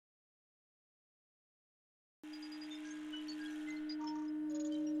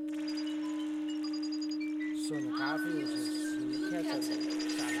Sonografiuz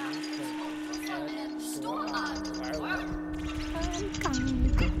Lydkatalog storartet vrøvlen.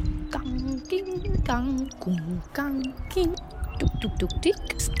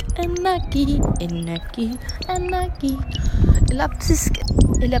 Energi.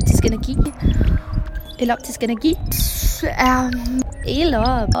 Eloptisk energi er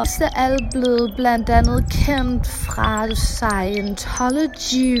også blevet blandt andet kendt fra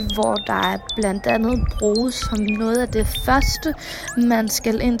Scientology, hvor der blandt andet bruges som noget af det første, man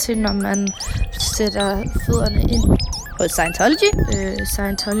skal ind til, når man sætter fødderne ind på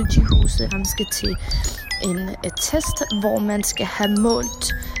Scientology-huset. Man skal til en test, hvor man skal have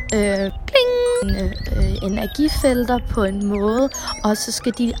målt energifelter på en måde, og så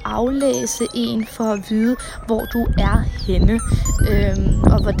skal de aflæse en for at vide, hvor du er henne,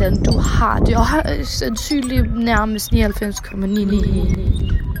 og hvordan du har det, og sandsynligt nærmest 99,9.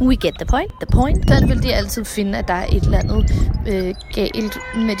 We get the point. Den vil de altid finde, at der er et eller andet galt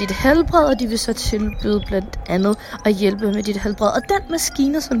med dit helbred, og de vil så tilbyde blandt andet at hjælpe med dit helbred. Og den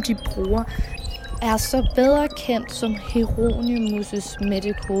maskine, som de bruger, er så bedre kendt som Hieronymus'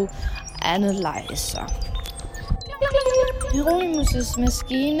 Medical Analyzer. Hieronymus'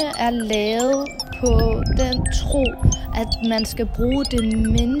 maskine er lavet på den tro, at man skal bruge det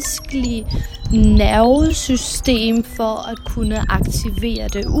menneskelige nervesystem for at kunne aktivere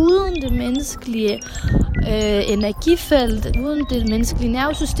det. Uden det menneskelige energifelt, uden det menneskelige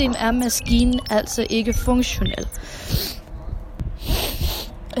nervesystem, er maskinen altså ikke funktionel.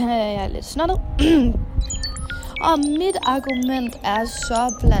 Jeg er lidt snottet. Og mit argument er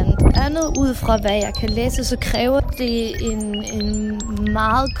så blandt andet, ud fra hvad jeg kan læse, så kræver det en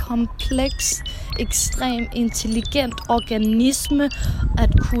meget kompleks, ekstremt intelligent organisme at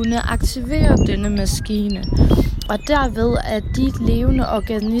kunne aktivere denne maskine. Og derved at de levende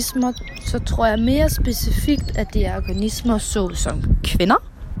organismer, så tror jeg mere specifikt, at det er organismer såsom kvinder,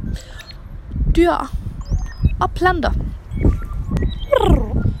 dyr og planter.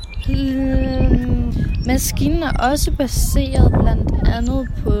 Maskinen er også baseret blandt andet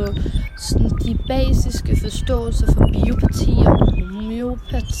på de basiske forståelser for biopati og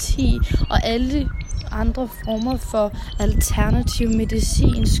homøopati og alle andre former for alternativ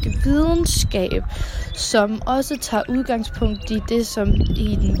medicinsk videnskab, som også tager udgangspunkt i det, som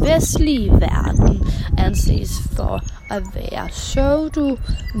i den vestlige verden anses for at være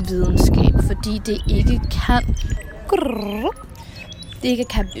pseudovidenskab, fordi det ikke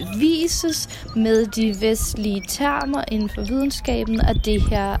kan bevises med de vestlige termer inden for videnskaben, at det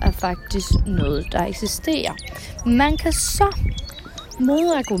her er faktisk noget, der eksisterer. Man kan så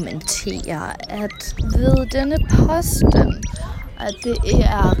modargumentere, at ved denne påstand, at det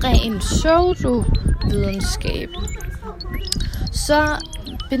er ren pseudovidenskab, så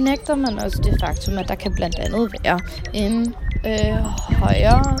benægter man også det faktum, at der kan blandt andet være en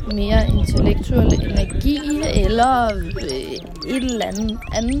højere, mere intellektuel energi eller et eller andet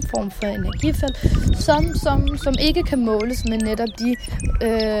anden form for energifelt, som ikke kan måles med netop de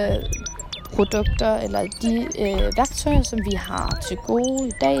produkter eller de værktøjer, som vi har til gode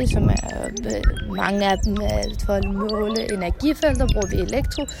i dag, som er mange af dem for at måle energifelter, bruger vi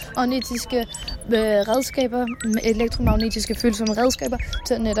elektromagnetiske redskaber, elektromagnetiske følsomme redskaber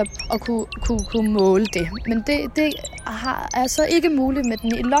til netop at kunne måle det. Men det er altså ikke muligt med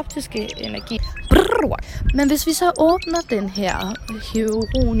den eloptiske energi. Men hvis vi så åbner den her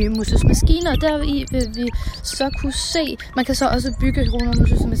Hieronymus' maskine, og deri vil vi så kunne se, man kan så også bygge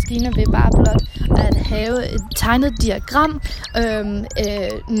Hieronymus' maskiner ved bare blot at have et tegnet diagram,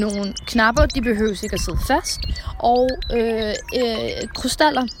 nogle knapper, de behøves ikke at sidde fast, og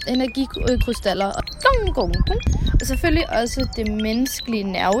krystaller, energikrystaller, og selvfølgelig også det menneskelige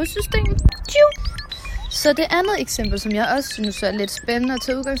nervesystem. Så det andet eksempel, som jeg også synes er lidt spændende at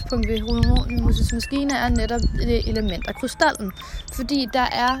tage udgangspunkt ved Hieronymus' maskine, er netop det element af krystallen. Fordi der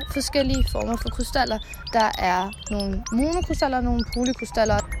er forskellige former for krystaller. Der er nogle monokrystaller og nogle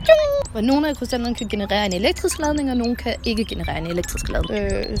polykrystaller. Hvor nogle af krystallerne kan generere en elektrisk ladning, og nogle kan ikke generere en elektrisk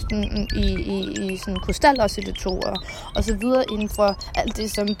ladning. I sådan krystaloscillatorer og så videre inden for alt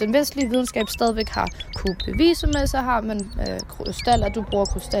det, som den vestlige videnskab stadigvæk har kunne bevise med. Så har man krystaller. Du bruger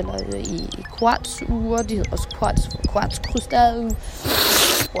krystaller i kvartsure. De hedder også kvartskrystallen. Du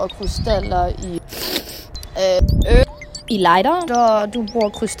bruger krystaller i lighter. Du bruger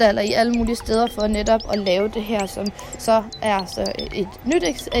krystaller i alle mulige steder for netop at lave det her, som så er så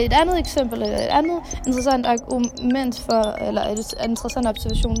et andet eksempel, et andet interessant argument for, eller et interessant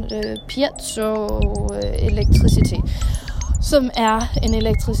observation, piezoelektricitet. som er en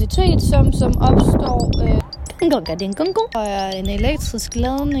elektricitet, som opstår og er en elektrisk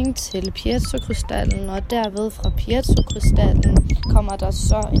ladning til piezokrystallen, og derved fra piezokrystallen kommer der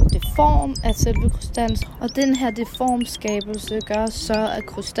så en deform af selve krystallen, og den her deformskabelse gør så, at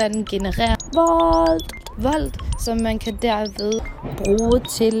krystallen genererer volt, som man kan derved bruge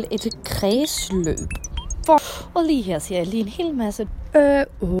til et kredsløb. Og lige her siger jeg lige en hel masse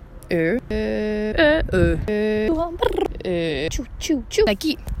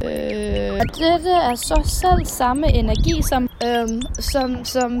energi. Og dette er så selv samme energi, som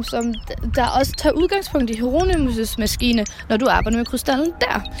der også tager udgangspunkt i Hieronymus' maskine, når du arbejder med krystallen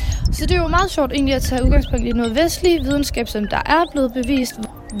der. Så det er jo meget sjovt egentlig at tage udgangspunkt i noget vestlig videnskab, som der er blevet bevist,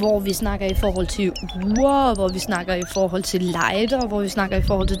 hvor vi snakker i forhold til ure, hvor vi snakker i forhold til lighter, hvor vi snakker i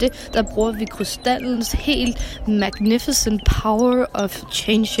forhold til det, der bruger vi krystallens helt magnificent power of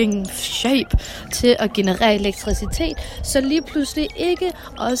changing shape til at generere elektricitet, så lige pludselig ikke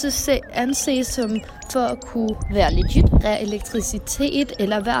også anses som for at kunne være legit elektricitet,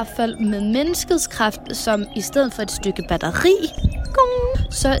 eller i hvert fald med menneskets kraft, som i stedet for et stykke batteri,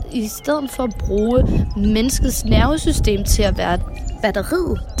 så i stedet for at bruge menneskets nervesystem til at være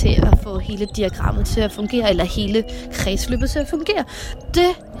batteriet til at få hele diagrammet til at fungere, eller hele kredsløbet til at fungere. Det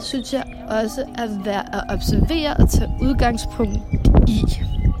synes jeg også er værd at observere og tage udgangspunkt i,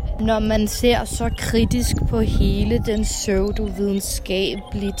 når man ser så kritisk på hele den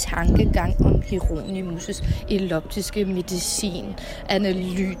pseudovidenskabelige tankegang om Hieronymus' eloptiske medicin,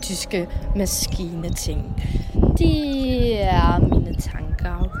 analytiske maskineting. Det er mine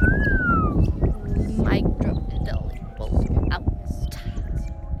tanker. Mic drop.